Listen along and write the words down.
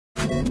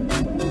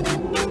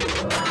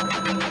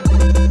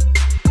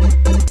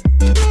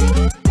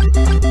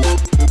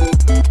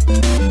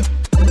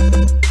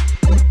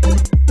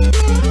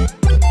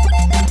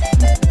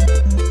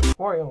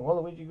Wario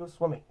Waluigi go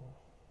swimming.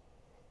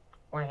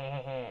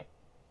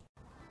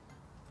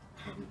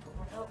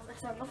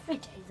 It's a lovely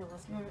day though,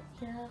 isn't it?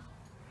 Yeah.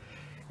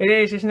 It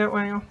is, isn't it,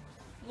 Wario?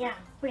 Yeah.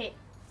 Wait.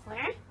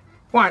 Where?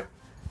 What?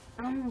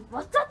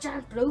 What's that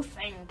giant blue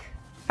thing?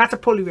 That's a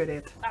pulley with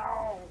it.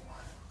 Oh.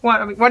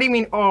 What? What do you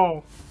mean,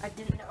 oh? I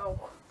didn't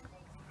know.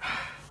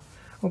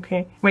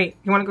 Okay. Wait,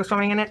 you want to go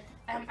swimming in it?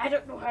 I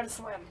don't know how to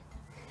swim.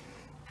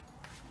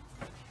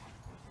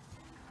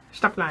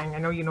 Stop lying. I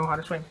know you know how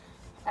to swim.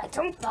 I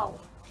don't know.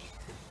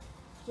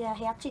 Yeah,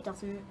 he actually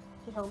doesn't.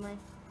 He told me.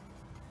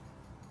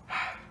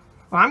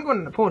 Well, I'm going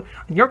in the pool,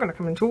 and you're going to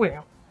come in too,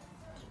 Wario.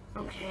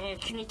 Okay,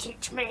 can you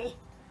teach me?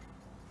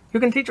 You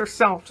can teach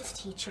yourself.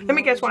 Just teach him. Let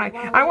me guess why.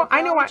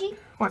 I know why.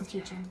 What? Just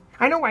teach him.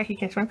 I know why he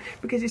can't swim.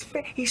 Because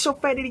he's so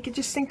fat that he can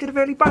just sink to the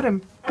very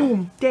bottom.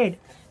 Boom, dead.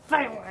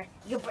 Fine,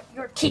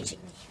 you're teaching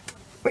me.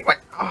 Wait, what?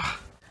 Oh.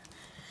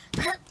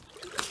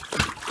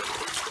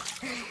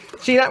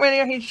 See that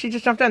way? She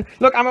just jumped in.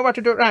 Look, I'm about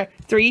to do it right.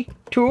 3,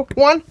 2,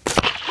 1.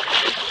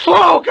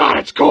 Oh God,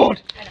 it's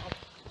cold.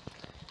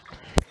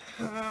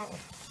 I know.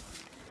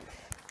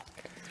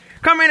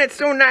 Come in, it's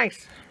so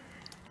nice.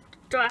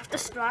 Do I have to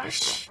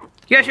splash?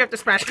 Yes, you have to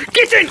splash.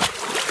 Get in!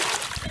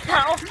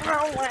 No.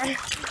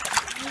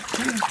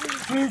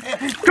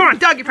 Come on,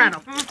 doggy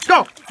paddle.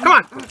 Go, come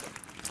on.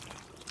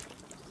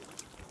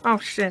 Oh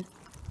shit.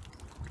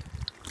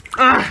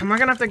 Am I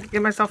gonna have to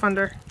get myself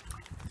under?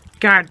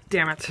 God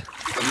damn it.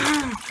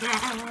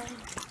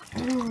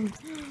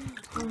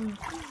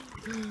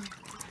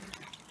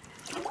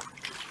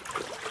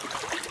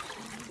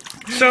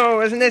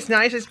 So, isn't this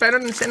nice? It's better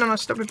than sitting on a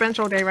stupid bench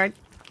all day, right?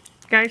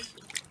 Guys?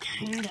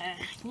 Kinda.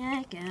 Yeah,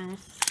 I guess.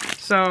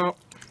 So,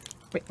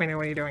 wait, what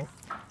are you doing?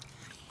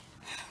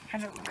 I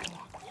don't know.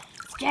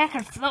 Yeah, I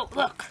can float,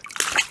 look.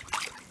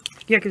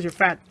 Yeah, because you're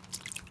fat.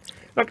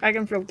 Look, I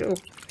can float too.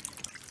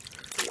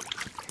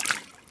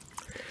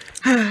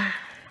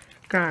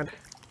 God,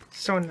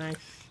 so nice.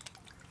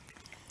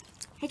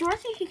 Hey, do you want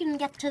to see if you can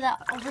get to the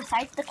other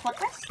side of the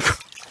quadrus?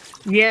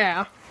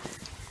 Yeah.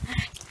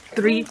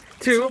 3,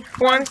 2,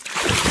 1.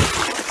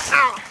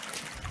 Ow!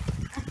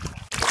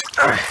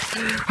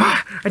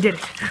 I did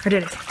it. I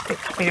did it.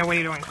 Hey, what are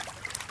you doing?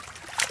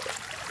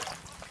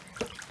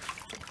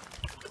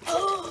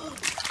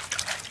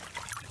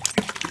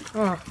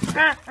 Oh.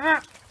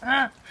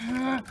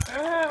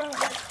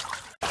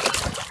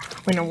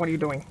 Wait, no, what are you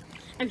doing?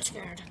 I'm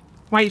scared.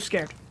 Why are you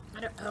scared?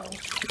 I don't know.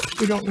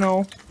 You don't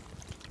know.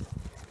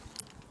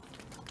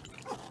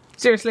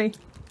 Seriously?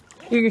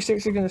 You're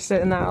seriously gonna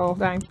sit in that all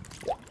the time?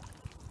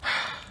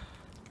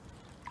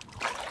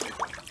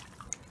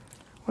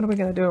 What are we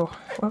gonna do?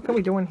 What can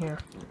we do in here?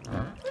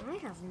 I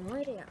have no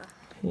idea.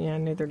 Yeah,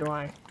 neither do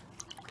I.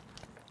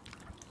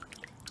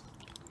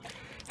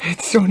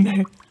 It's so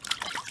nice.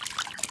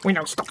 Wait,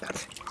 no, stop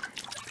that.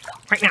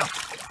 Right now.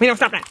 Wait, no,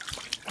 stop that.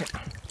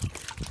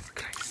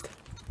 Christ.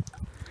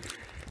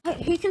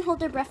 Who can hold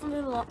their breath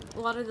under the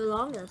water the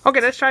longest?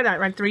 Okay, let's try that.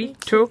 Right, 3,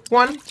 2,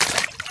 1.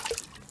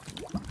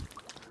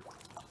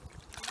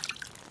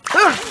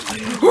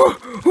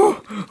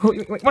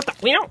 Wait, what the?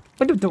 Wait, no.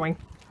 What are you doing?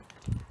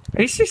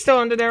 Are you still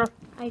under there?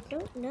 I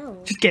don't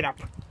know. Just get up.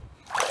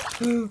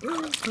 I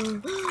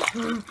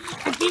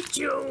beat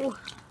you.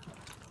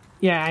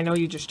 Yeah, I know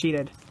you just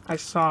cheated. I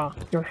saw.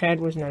 Your head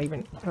was not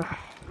even...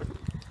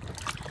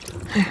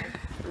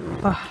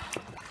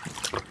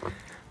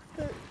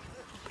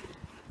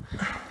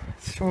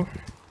 So...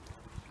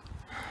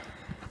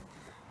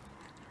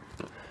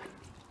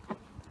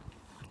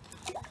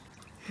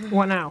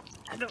 What now?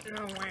 I don't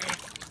know where.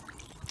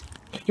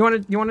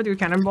 You wanna do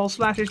cannonball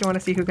splashes? You wanna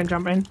see who can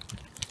jump in?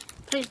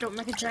 Please don't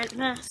make a giant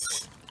mess.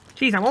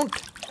 Jeez, I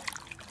won't.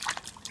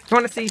 You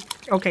wanna see?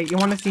 Okay, you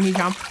wanna see me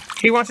jump?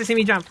 He wants to see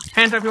me jump.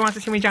 Hands up if he wants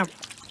to see me jump.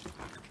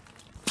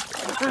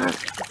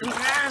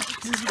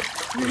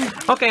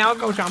 Okay, I'll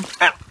go jump.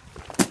 Ow!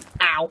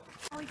 Ow!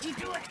 How did you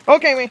do it?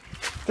 Okay, me.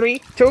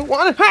 3, 2,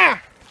 1.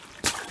 Ha!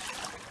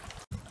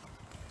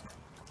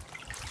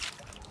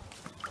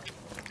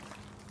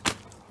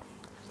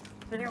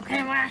 Are you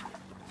okay, Where?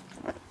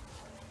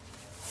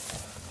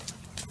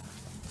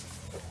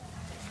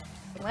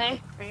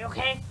 Wait, are you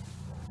okay?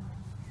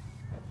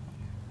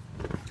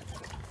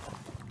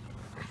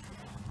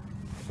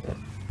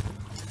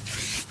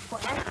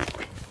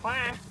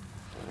 Where?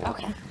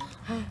 Okay.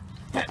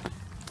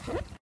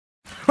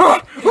 Oh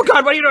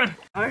God, what are you doing?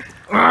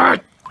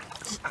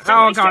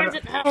 Oh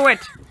God,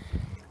 quit.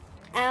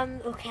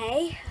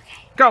 Okay.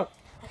 Go.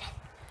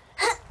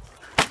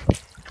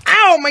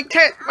 Ow,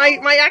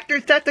 my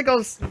actor's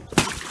testicles.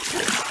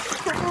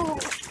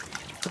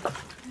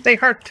 They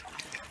hurt.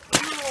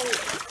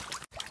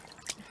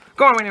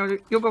 Go on, Winnie,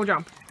 you'll go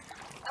jump.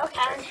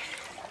 Okay.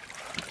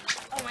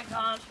 Oh my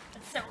God,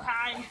 it's so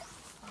high.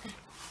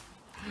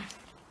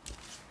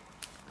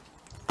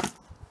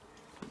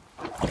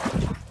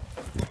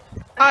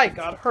 I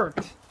got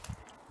hurt.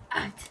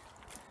 Okay.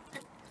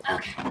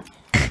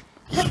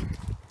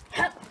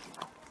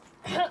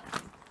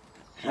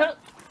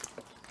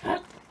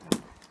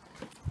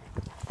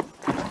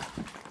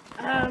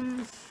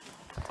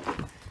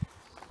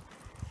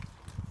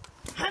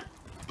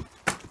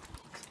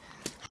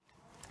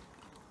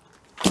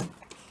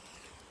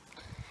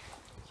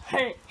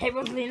 Hey,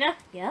 Rosalina,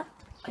 Yeah?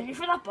 ready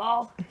for that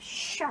ball?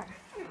 Sure.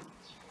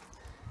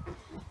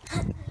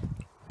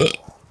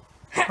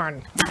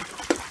 Pardon.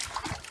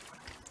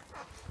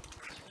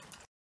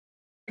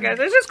 Guys,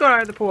 let's just go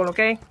out of the pool,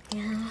 okay?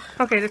 Yeah.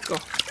 Okay, let's go.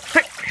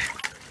 Hey.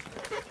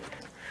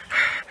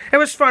 It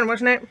was fun,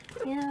 wasn't it?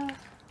 Yeah.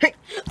 Hey.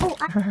 Oh,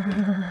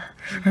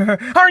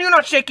 How are you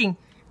not shaking?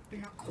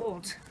 You're not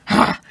cold.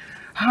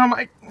 How am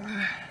I?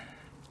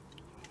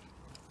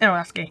 Oh,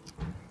 that's gay.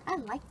 I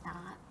like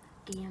that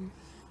game.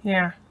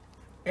 Yeah.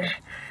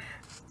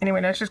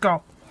 Anyway, let's just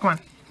go. Come on.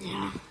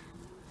 Yeah.